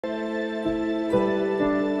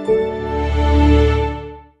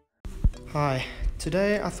Hi,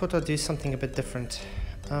 today I thought I'd do something a bit different.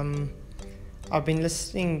 I've been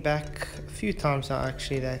listening back a few times now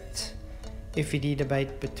actually that FED debate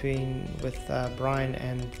with Brian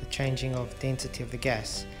and the changing of density of the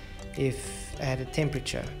gas if at a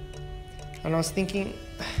temperature. And I was thinking,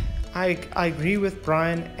 I agree with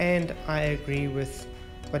Brian and I agree with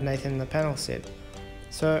what Nathan in the panel said.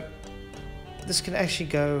 So this can actually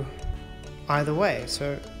go either way,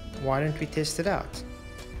 so why don't we test it out?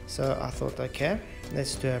 So I thought, okay,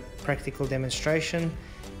 let's do a practical demonstration,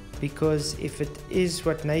 because if it is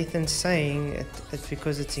what Nathan's saying, it's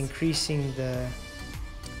because it's increasing the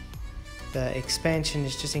expansion,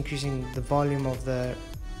 is just increasing the volume of the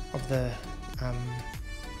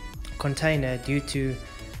container due to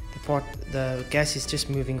the gas is just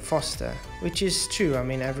moving faster, which is true. I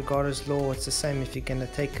mean, Avogadro's law, it's the same. If you're going to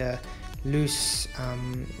take a loose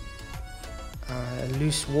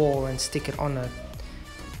wall and stick it on a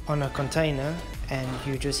container and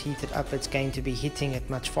you just heat it up, it's going to be hitting it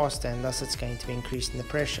much faster, and thus it's going to be increasing the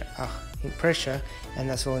pressure, and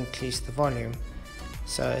this will increase the volume.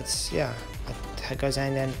 So it goes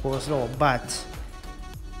hand in hand with Boyle's law. But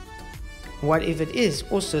what if it is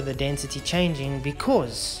also the density changing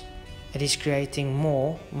because it is creating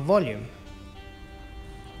more volume?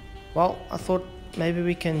 Well, I thought maybe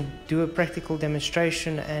we can do a practical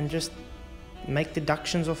demonstration and just make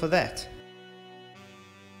deductions off of that.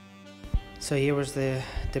 So here was the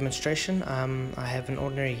demonstration. I have an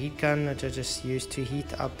ordinary heat gun that I just used to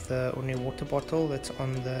heat up the ordinary water bottle that's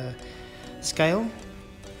on the scale,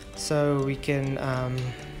 so we can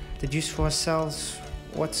deduce for ourselves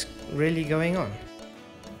what's really going on.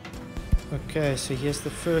 Okay, so here's the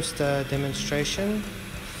first demonstration.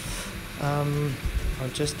 I'm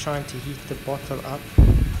just trying to heat the bottle up.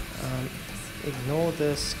 Ignore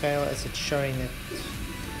the scale as it's showing it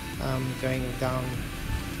going down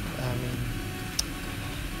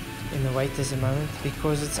in the weight at the moment,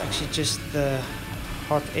 because it's actually just the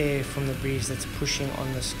hot air from the breeze that's pushing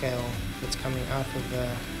on the scale that's coming out of the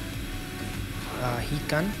heat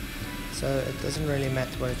gun. So it doesn't really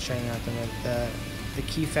matter what it's showing out on it. The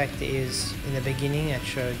key factor is, in the beginning it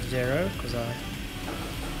showed 0 because I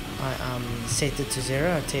set it to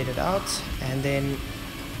 0, I teared it out, and then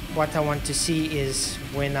what I want to see is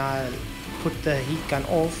when I put the heat gun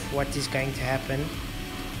off, what is going to happen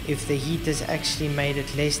if the heat has actually made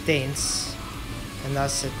it less dense, and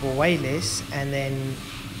thus it will weigh less, and then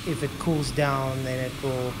if it cools down, then it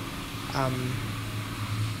will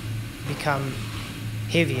become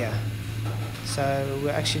heavier. So we're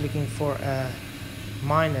actually looking for a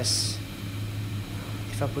minus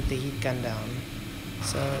if I put the heat gun down.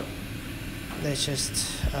 So let's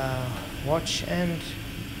just watch and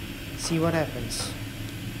see what happens.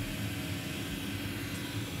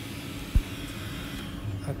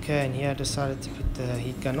 Okay, and here I decided to put the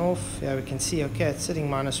heat gun off. Yeah, we can see, okay, it's sitting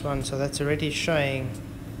 -1, so that's already showing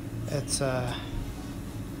it's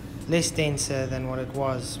less denser than what it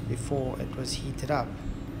was before it was heated up.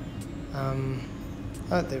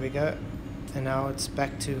 Oh, there we go. And now it's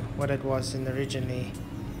back to what it was originally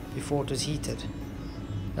before it was heated.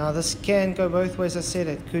 Now this can go both ways. I said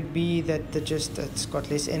it could be that it's got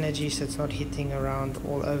less energy, so it's not hitting around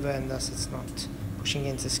all over, and thus it's not pushing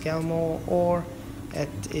against the scale more, or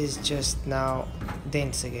it is just now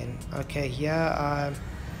dense again. Okay, here I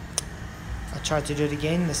tried to do it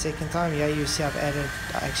again the second time. Here you see I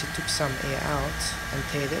actually took some air out and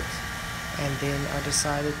teared it, and then I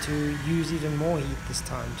decided to use even more heat this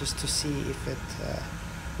time just to see if it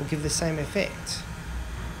will give the same effect.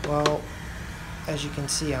 Well, as you can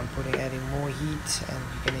see, I'm adding more heat, and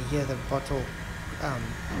you're going to hear the bottle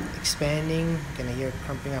expanding. You're going to hear it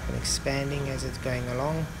crumping up and expanding as it's going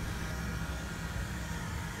along.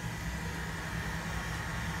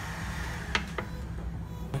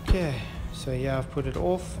 Okay, so yeah, I've put it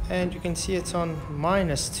off, and you can see it's on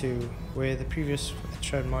 -2 where the previous it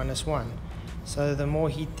showed -1. So the more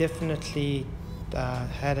heat definitely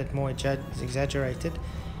had it more exaggerated.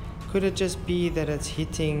 Could it just be that it's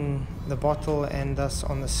hitting the bottle and thus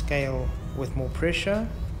on the scale with more pressure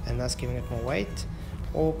and thus giving it more weight?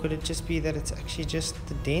 Or could it just be that it's actually just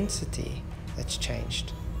the density that's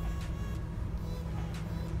changed?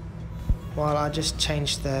 Well, I just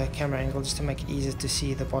changed the camera angle just to make it easier to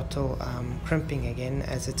see the bottle crimping again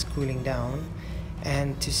as it's cooling down,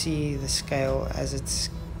 and to see the scale as it's,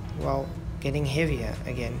 well, getting heavier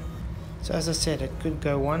again. So as I said, it could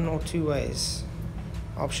go one or two ways.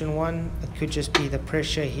 Option 1, it could just be the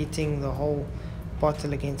pressure hitting the whole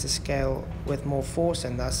bottle against the scale with more force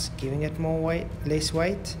and thus giving it more weight, less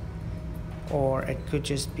weight. Or it could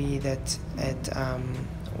just be that it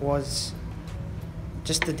was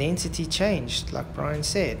just the density changed, like Brian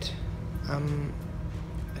said.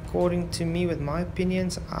 According to me, with my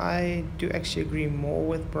opinions, I do actually agree more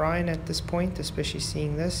with Brian at this point, especially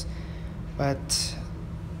seeing this. But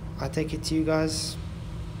I take it to you guys,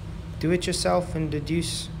 do it yourself and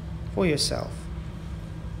deduce for yourself.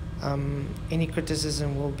 Any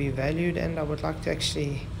criticism will be valued, and I would like to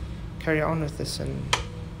actually carry on with this and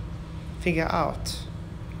figure out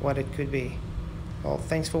what it could be. Well,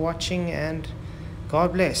 thanks for watching, and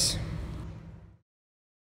God bless.